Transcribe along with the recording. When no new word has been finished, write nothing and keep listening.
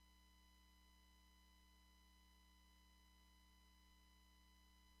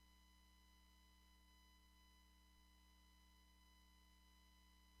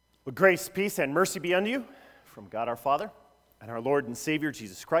Well, grace, peace, and mercy be unto you from God our Father and our Lord and Savior,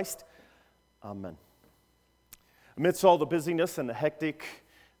 Jesus Christ. Amen. Amidst all the busyness and the hectic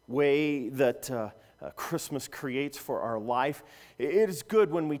way that Christmas creates for our life, it is good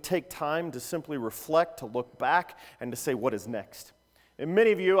when we take time to simply reflect, to look back, and to say, what is next? And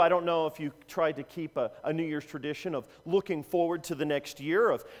many of you, I don't know if you tried to keep a New Year's tradition of looking forward to the next year,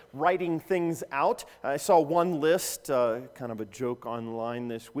 of writing things out. I saw one list, kind of a joke online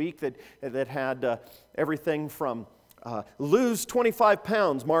this week, that had everything from lose 25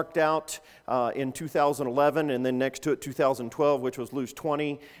 pounds marked out in 2011, and then next to it 2012, which was lose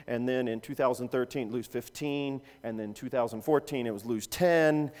 20, and then in 2013 lose 15, and then 2014 it was lose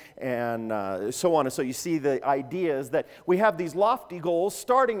 10, and so on. And so you see the idea is that we have these lofty goals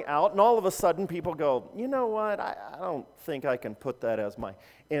starting out, and all of a sudden people go, you know what, I don't think I can put that as my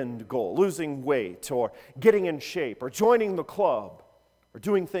end goal. Losing weight, or getting in shape, or joining the club, or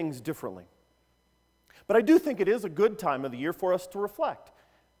doing things differently. But I do think it is a good time of the year for us to reflect.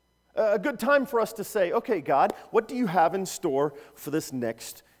 A good time for us to say, okay, God, what do you have in store for this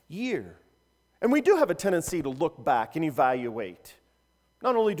next year? And we do have a tendency to look back and evaluate.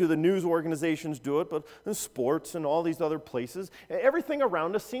 Not only do the news organizations do it, but in sports and all these other places. Everything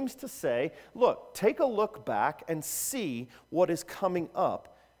around us seems to say, look, take a look back and see what is coming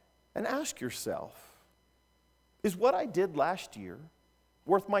up. And ask yourself, is what I did last year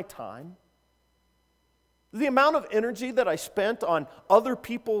worth my time? The amount of energy that I spent on other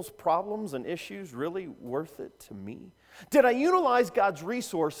people's problems and issues really worth it to me? Did I utilize God's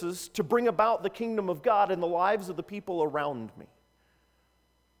resources to bring about the kingdom of God in the lives of the people around me?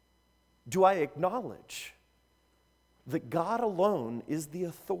 Do I acknowledge that God alone is the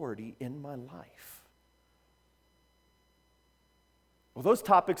authority in my life? Well, those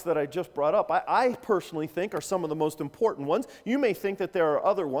topics that I just brought up, I personally think are some of the most important ones. You may think that there are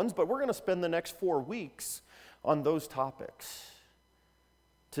other ones, but we're going to spend the next 4 weeks on those topics.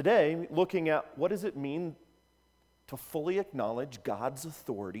 Today, looking at what does it mean to fully acknowledge God's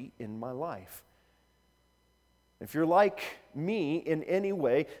authority in my life. If you're like me in any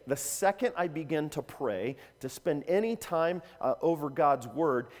way, the second I begin to pray, to spend any time over God's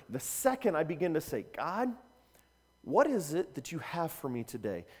word, the second I begin to say, God, what is it that you have for me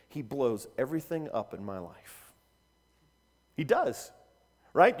today? He blows everything up in my life. He does,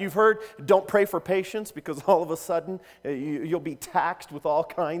 right? You've heard, don't pray for patience, because all of a sudden you'll be taxed with all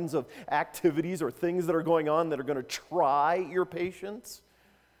kinds of activities or things that are going on that are going to try your patience.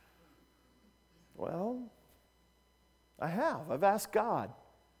 Well, I have. I've asked God,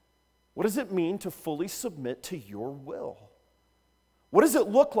 what does it mean to fully submit to your will? What does it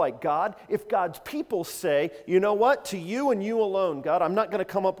look like, God, if God's people say, you know what, to you and you alone, God, I'm not going to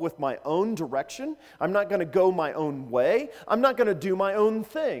come up with my own direction. I'm not going to go my own way. I'm not going to do my own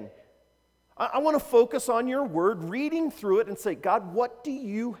thing. I want to focus on your word, reading through it and say, God, what do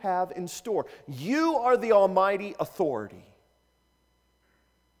you have in store? You are the almighty authority.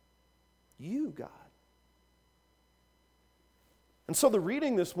 You, God. And so the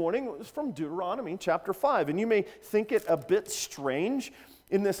reading this morning was from Deuteronomy chapter 5. And you may think it a bit strange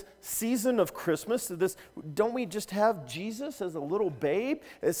in this season of Christmas. Don't we just have Jesus as a little babe,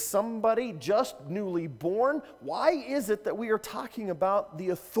 as somebody just newly born? Why is it that we are talking about the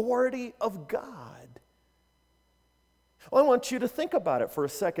authority of God? Well, I want you to think about it for a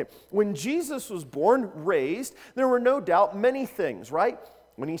second. When Jesus was born, raised, there were no doubt many things, right?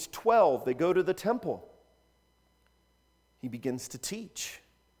 When he's 12, they go to the temple. He begins to teach.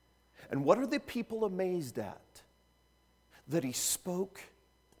 And what are the people amazed at? That he spoke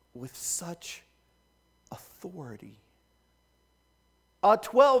with such authority. A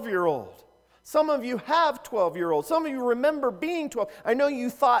 12-year-old. Some of you have 12-year-olds. Some of you remember being 12. I know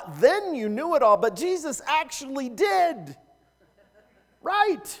you thought then you knew it all, but Jesus actually did.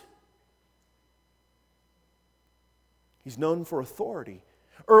 Right. He's known for authority.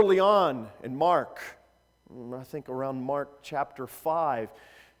 Early on in Mark, I think around Mark chapter 5,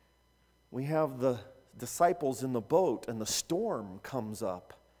 we have the disciples in the boat and the storm comes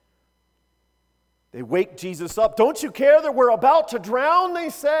up. They wake Jesus up. Don't you care that we're about to drown, they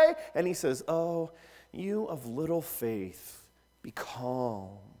say? And he says, oh, you of little faith, be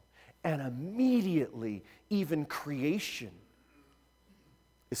calm. And immediately, even creation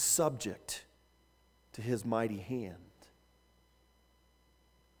is subject to his mighty hand.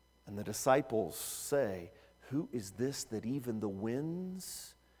 And the disciples say, who is this that even the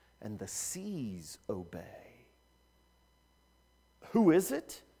winds and the seas obey? Who is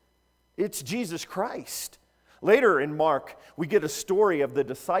it? It's Jesus Christ, Later in Mark, we get a story of the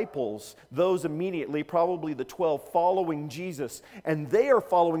disciples, those immediately, probably the 12, following Jesus. And they are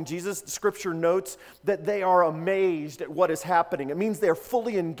following Jesus. Scripture notes that they are amazed at what is happening. It means they're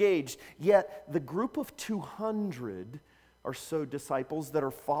fully engaged. Yet the group of 200 or so disciples that are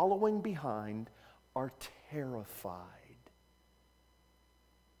following behind are terrified.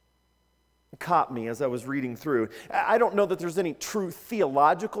 It caught me as I was reading through. I don't know that there's any true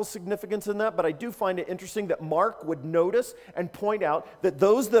theological significance in that, but I do find it interesting that Mark would notice and point out that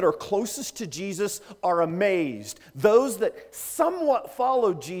those that are closest to Jesus are amazed. Those that somewhat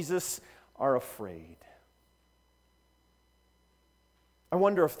follow Jesus are afraid. I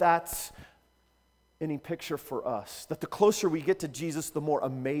wonder if that's any picture for us, that the closer we get to Jesus, the more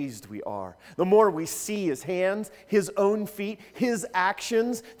amazed we are. The more we see his hands, his own feet, his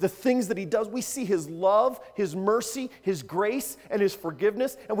actions, the things that he does. We see his love, his mercy, his grace, and his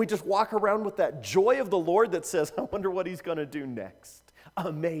forgiveness, and we just walk around with that joy of the Lord that says, I wonder what he's going to do next.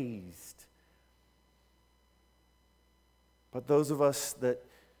 Amazed. But those of us that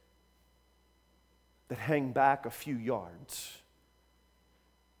hang back a few yards,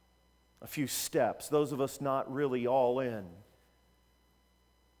 a few steps, those of us not really all in,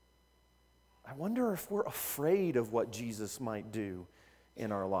 I wonder if we're afraid of what Jesus might do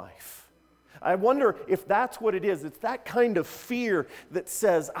in our life. I wonder if that's what it is. It's that kind of fear that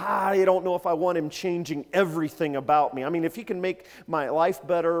says, I don't know if I want him changing everything about me. I mean, if he can make my life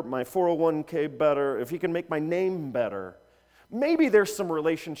better, my 401k better, if he can make my name better, maybe there's some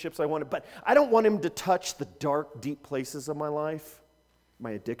relationships I want, but I don't want him to touch the dark, deep places of my life.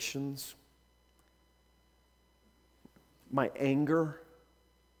 My addictions, my anger,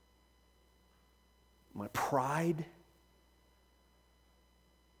 my pride.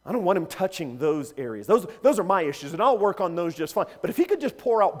 I don't want him touching those areas. Those are my issues, and I'll work on those just fine. But if he could just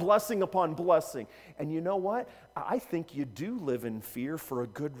pour out blessing upon blessing, and you know what? I think you do live in fear for a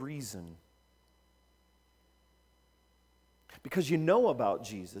good reason. Because you know about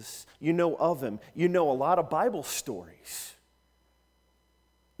Jesus, you know of him, you know a lot of Bible stories.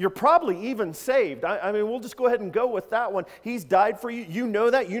 You're probably even saved. I mean, we'll just go ahead and go with that one. He's died for you. You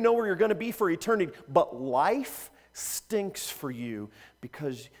know that. You know where you're going to be for eternity. But life stinks for you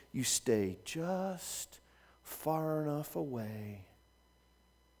because you stay just far enough away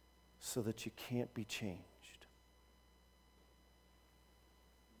so that you can't be changed.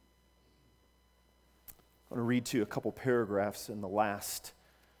 I want to read to you a couple paragraphs in the last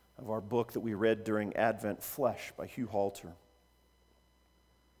of our book that we read during Advent, Flesh by Hugh Halter.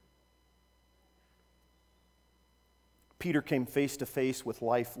 Peter came face to face with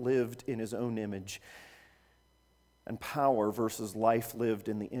life lived in his own image and power versus life lived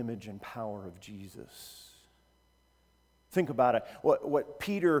in the image and power of Jesus. Think about it. What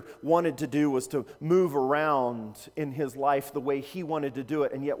Peter wanted to do was to move around in his life the way he wanted to do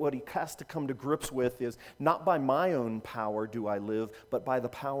it, and yet what he has to come to grips with is not by my own power do I live, but by the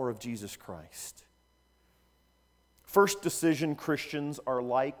power of Jesus Christ. First decision Christians are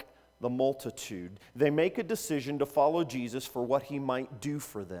like the multitude. They make a decision to follow Jesus for what he might do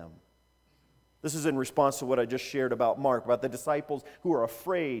for them. This is in response to what I just shared about Mark, about the disciples who are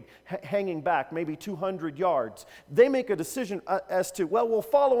afraid, hanging back maybe 200 yards. They make a decision as to, well, we'll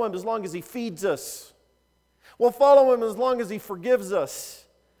follow him as long as he feeds us. We'll follow him as long as he forgives us.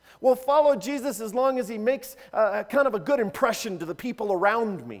 We'll follow Jesus as long as he makes kind of a good impression to the people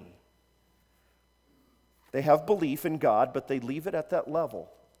around me. They have belief in God, but they leave it at that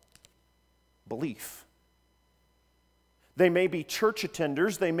level. Belief. They may be church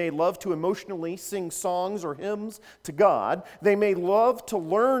attenders. They may love to emotionally sing songs or hymns to God. They may love to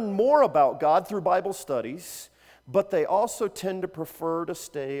learn more about God through Bible studies, but they also tend to prefer to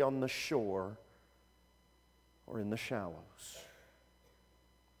stay on the shore or in the shallows.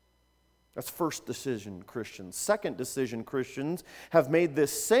 That's first decision Christians. Second decision Christians have made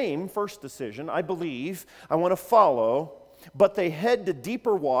this same first decision. I believe, I want to follow, but they head to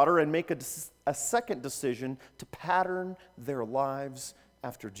deeper water and make a second decision to pattern their lives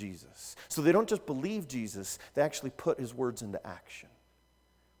after Jesus. So they don't just believe Jesus, they actually put his words into action.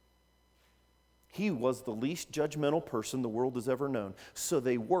 He was the least judgmental person the world has ever known, so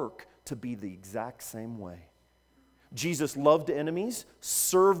they work to be the exact same way. Jesus loved enemies,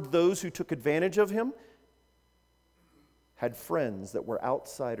 served those who took advantage of him, had friends that were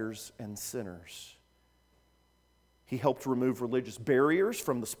outsiders and sinners. He helped remove religious barriers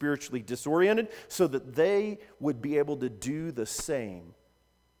from the spiritually disoriented so that they would be able to do the same,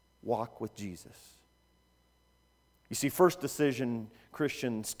 walk with Jesus. You see, first decision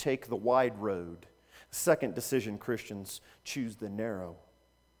Christians take the wide road. Second decision Christians choose the narrow.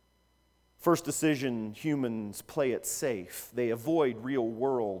 First decision, humans play it safe. They avoid real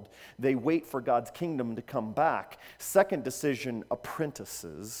world. They wait for God's kingdom to come back. Second decision,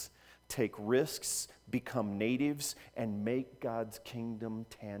 apprentices take risks, become natives, and make God's kingdom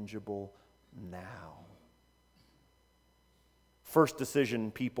tangible now. First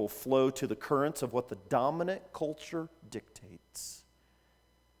decision, people flow to the currents of what the dominant culture dictates.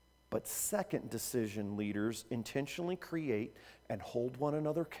 But second decision, leaders intentionally create and hold one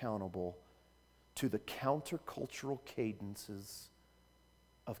another accountable to the countercultural cadences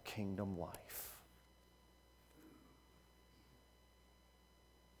of kingdom life.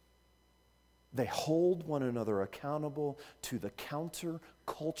 They hold one another accountable to the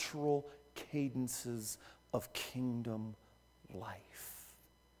countercultural cadences of kingdom life.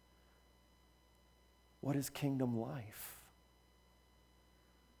 What is kingdom life?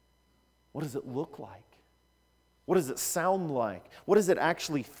 What does it look like? What does it sound like? What does it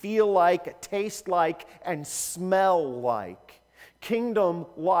actually feel like, taste like, and smell like? Kingdom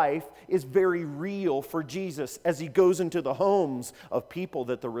life is very real for Jesus as he goes into the homes of people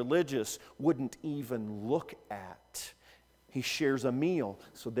that the religious wouldn't even look at. He shares a meal,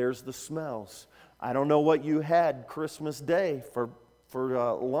 so there's the smells. I don't know what you had Christmas Day for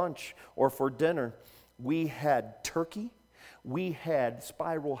lunch or for dinner. We had turkey. We had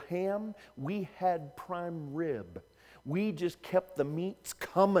spiral ham. We had prime rib. We just kept the meats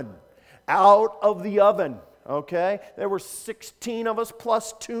coming out of the oven, okay? There were 16 of us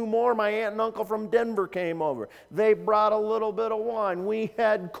plus 2 more. My aunt and uncle from Denver came over. They brought a little bit of wine. We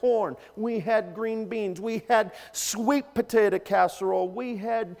had corn. We had green beans. We had sweet potato casserole. We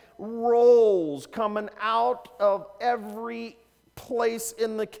had rolls coming out of every place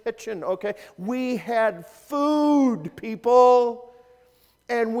in the kitchen, okay? We had food, people,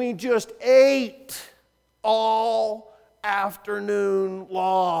 and we just ate all afternoon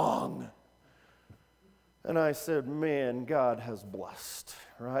long. And I said, man, God has blessed,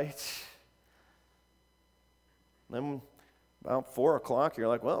 right? Then about 4 o'clock, you're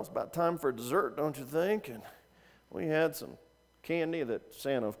like, well, it's about time for dessert, don't you think? And we had some candy that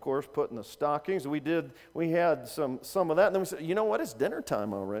Santa, of course, put in the stockings. We had some of that. And then we said, you know what? It's dinner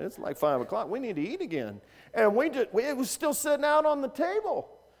time already. It's like 5 o'clock. We need to eat again. And it was still sitting out on the table.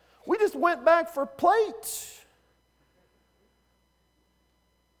 We just went back for plates.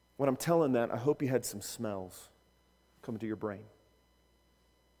 When I'm telling that, I hope you had some smells come to your brain.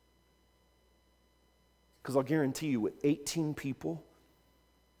 Because I'll guarantee you, with 18 people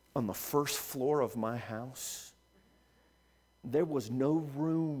on the first floor of my house, there was no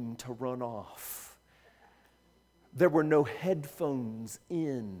room to run off. There were no headphones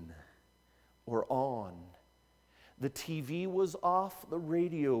in or on. The TV was off, the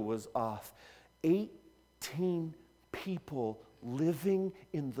radio was off. 18 people living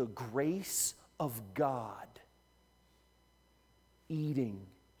in the grace of God, eating,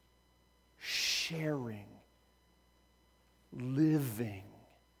 sharing, living,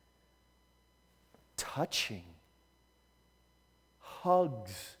 touching,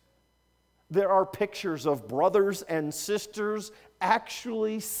 hugs. There are pictures of brothers and sisters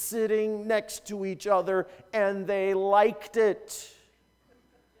actually sitting next to each other, and they liked it.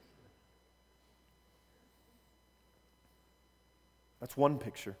 That's one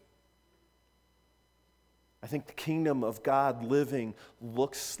picture. I think the kingdom of God living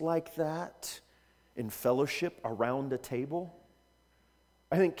looks like that in fellowship around a table.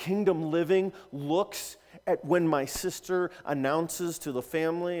 I think kingdom living looks at when my sister announces to the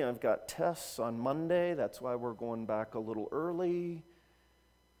family, I've got tests on Monday, that's why we're going back a little early.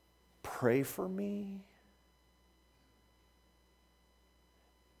 Pray for me.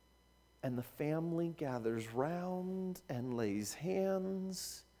 And the family gathers round and lays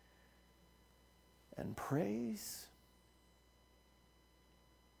hands and prays.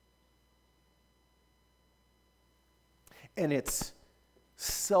 And it's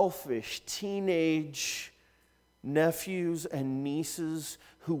selfish teenage nephews and nieces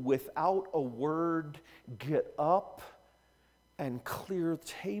who, without a word, get up and clear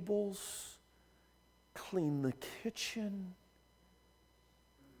tables, clean the kitchen,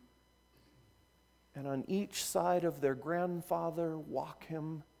 and on each side of their grandfather walk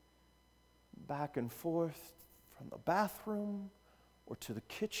him back and forth from the bathroom or to the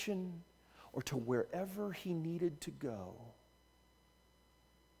kitchen or to wherever he needed to go.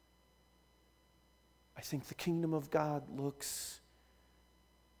 I think the kingdom of God looks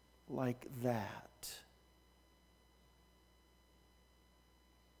like that.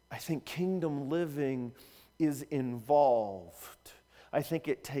 I think kingdom living is involved. I think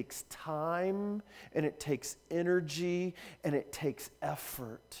it takes time, and it takes energy, and it takes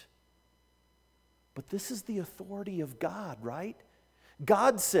effort. But this is the authority of God, right?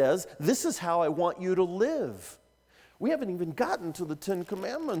 God says, this is how I want you to live. We haven't even gotten to the Ten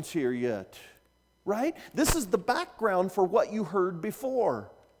Commandments here yet, right? This is the background for what you heard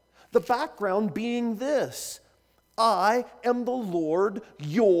before. The background being this: I am the Lord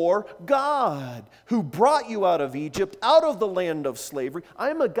your God, who brought you out of Egypt, out of the land of slavery. I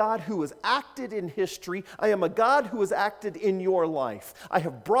am a God who has acted in history. I am a God who has acted in your life. I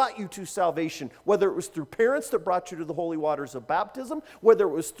have brought you to salvation, whether it was through parents that brought you to the holy waters of baptism, whether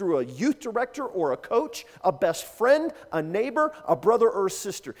it was through a youth director or a coach, a best friend, a neighbor, a brother or a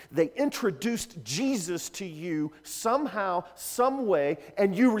sister. They introduced Jesus to you somehow, some way,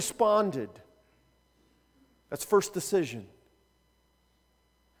 and you responded. That's first decision.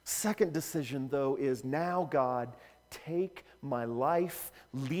 Second decision, though, is now, God, take my life,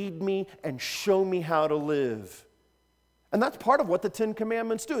 lead me, and show me how to live. And that's part of what the Ten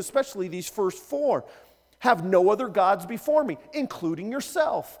Commandments do, especially these first four. Have no other gods before me, including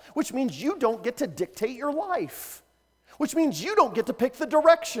yourself, which means you don't get to dictate your life, which means you don't get to pick the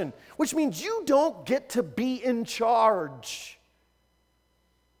direction, which means you don't get to be in charge.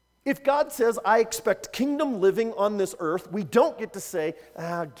 If God says, I expect kingdom living on this earth, we don't get to say,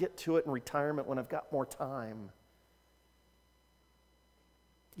 get to it in retirement when I've got more time.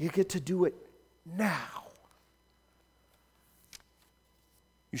 You get to do it now.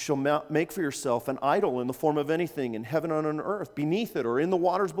 You shall make for yourself an idol in the form of anything in heaven and on earth, beneath it or in the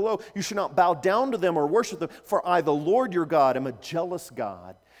waters below. You shall not bow down to them or worship them, for I, the Lord your God, am a jealous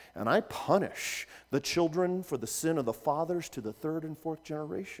God, and I punish the children for the sin of the fathers to the third and fourth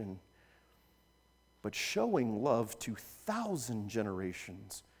generation, but showing love to 1,000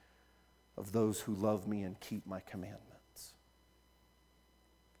 generations of those who love me and keep my commandments.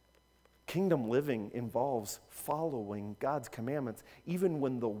 Kingdom living involves following God's commandments, even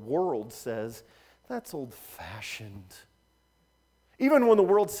when the world says, that's old-fashioned. Even when the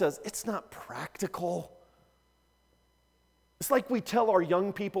world says, it's not practical. It's like we tell our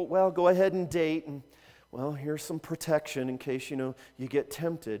young people, well, go ahead and date, and, well, here's some protection in case, you get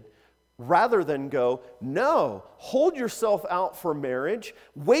tempted. Rather than go, no, hold yourself out for marriage,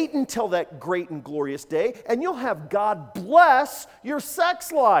 wait until that great and glorious day, and you'll have God bless your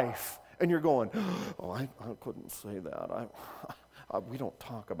sex life. And you're going, oh, I couldn't say that. We don't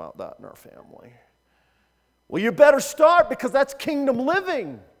talk about that in our family. Well, you better start, because that's kingdom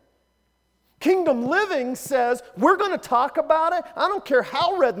living. Kingdom living says, we're going to talk about it. I don't care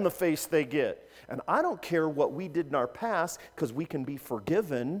how red in the face they get. And I don't care what we did in our past, because we can be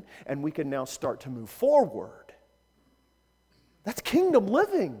forgiven and we can now start to move forward. That's kingdom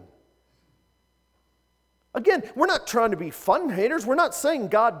living. Again, we're not trying to be fun haters. We're not saying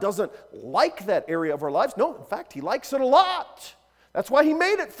God doesn't like that area of our lives. No, in fact, He likes it a lot. That's why He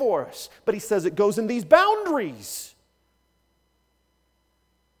made it for us. But He says it goes in these boundaries.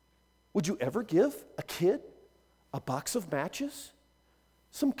 Would you ever give a kid a box of matches,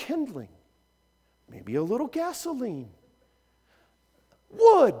 some kindling, maybe a little gasoline,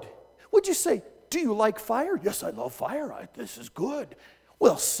 wood? Would you say, do you like fire? Yes, I love fire. This is good.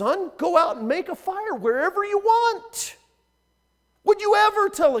 Well, son, go out and make a fire wherever you want. Would you ever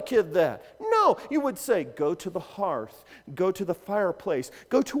tell a kid that? No, you would say, go to the hearth, go to the fireplace,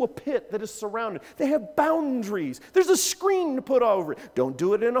 go to a pit that is surrounded. They have boundaries. There's a screen to put over it. Don't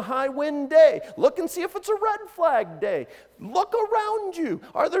do it in a high wind day. Look and see if it's a red flag day. Look around you.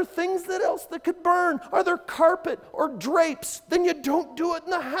 Are there things else that could burn? Are there carpet or drapes? Then you don't do it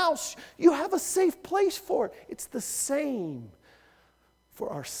in the house. You have a safe place for it. It's the same for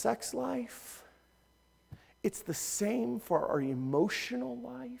our sex life. It's the same for our emotional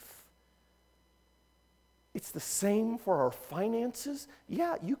life. It's the same for our finances.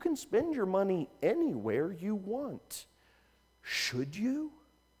 Yeah, you can spend your money anywhere you want. Should you?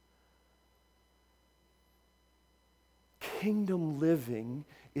 Kingdom living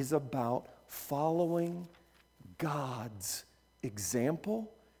is about following God's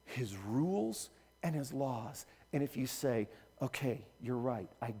example, His rules, and His laws. And if you say, okay, you're right,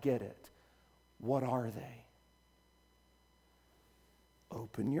 I get it. What are they?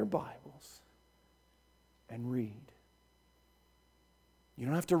 Open your Bibles and read. You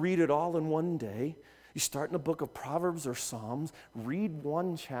don't have to read it all in one day. You start in the book of Proverbs or Psalms, read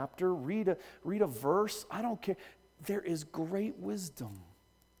one chapter, read a verse. I don't care. There is great wisdom.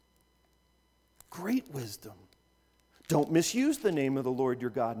 Great wisdom. Don't misuse the name of the Lord your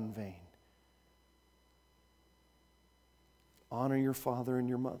God in vain. Honor your father and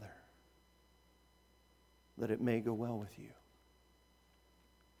your mother, that it may go well with you.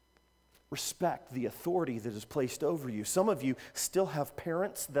 Respect the authority that is placed over you. Some of you still have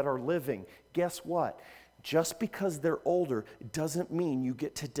parents that are living. Guess what? Just because they're older doesn't mean you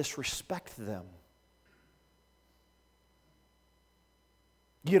get to disrespect them.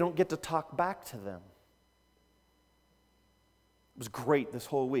 You don't get to talk back to them. It was great this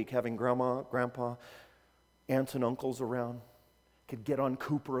whole week having grandma, grandpa, aunts and uncles around. Could get on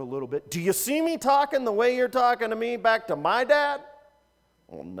Cooper a little bit. Do you see me talking the way you're talking to me back to my dad?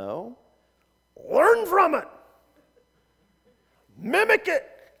 Well, no. Learn from it. Mimic it.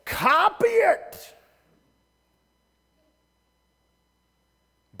 Copy it.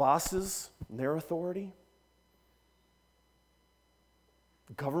 Bosses and their authority.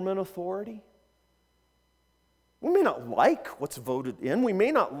 Government authority. We may not like what's voted in. We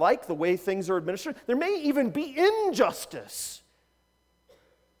may not like the way things are administered. There may even be injustice.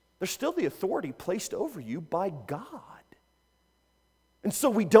 There's still the authority placed over you by God. And so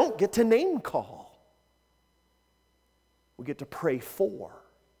we don't get to name call. We get to pray for.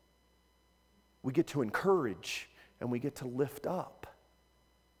 We get to encourage, and we get to lift up.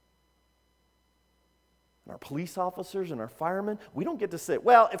 And our police officers and our firemen, we don't get to say,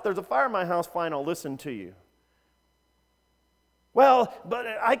 well, if there's a fire in my house, fine, I'll listen to you. Well, but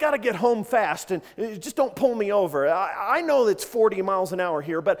I got to get home fast, and just don't pull me over. I know it's 40 miles an hour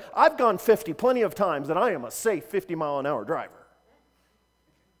here, but I've gone 50 plenty of times, and I am a safe 50-mile-an-hour driver.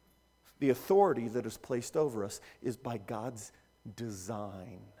 The authority that is placed over us is by God's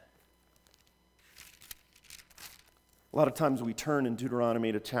design. A lot of times we turn in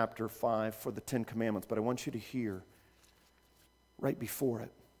Deuteronomy to chapter 5 for the 10 Commandments, but I want you to hear right before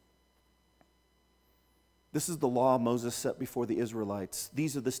it. This is the law Moses set before the Israelites.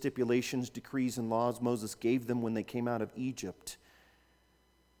 These are the stipulations, decrees, and laws Moses gave them when they came out of Egypt.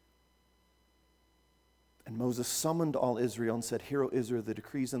 And Moses summoned all Israel and said, "Hear, O Israel, the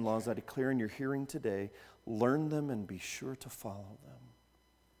decrees and laws I declare in your hearing today. Learn them and be sure to follow them."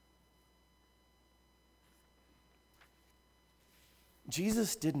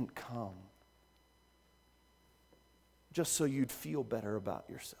 Jesus didn't come just so you'd feel better about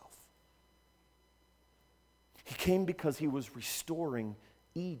yourself. He came because he was restoring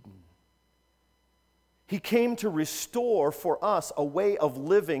Eden. He came to restore for us a way of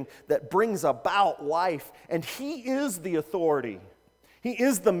living that brings about life, and he is the authority. He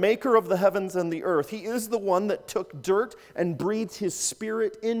is the maker of the heavens and the earth. He is the one that took dirt and breathed his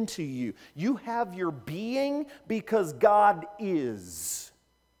spirit into you. You have your being because God is.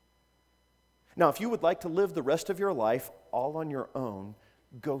 Now, if you would like to live the rest of your life all on your own,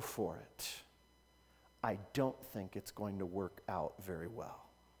 go for it. I don't think it's going to work out very well.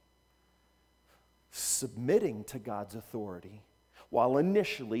 Submitting to God's authority, while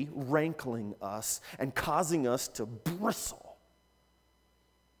initially rankling us and causing us to bristle,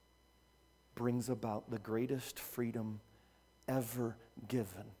 brings about the greatest freedom ever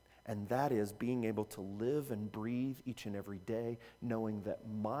given. And that is being able to live and breathe each and every day, knowing that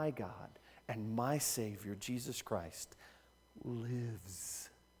my God and my Savior, Jesus Christ, lives.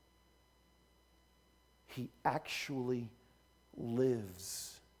 He actually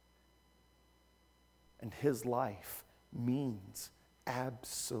lives. And his life means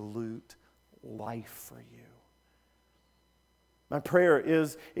absolute life for you. My prayer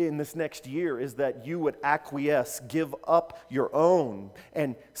is in this next year is that you would acquiesce, give up your own,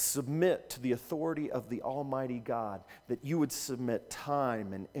 and submit to the authority of the Almighty God. That you would submit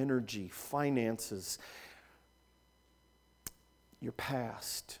time and energy, finances, your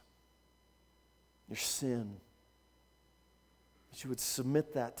past, your sin. That you would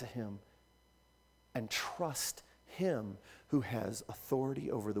submit that to him and trust him who has authority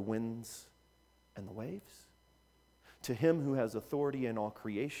over the winds and the waves. To him who has authority in all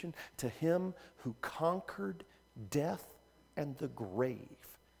creation, to him who conquered death and the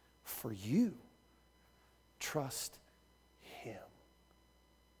grave for you. Trust him.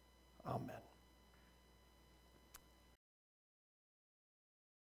 Amen.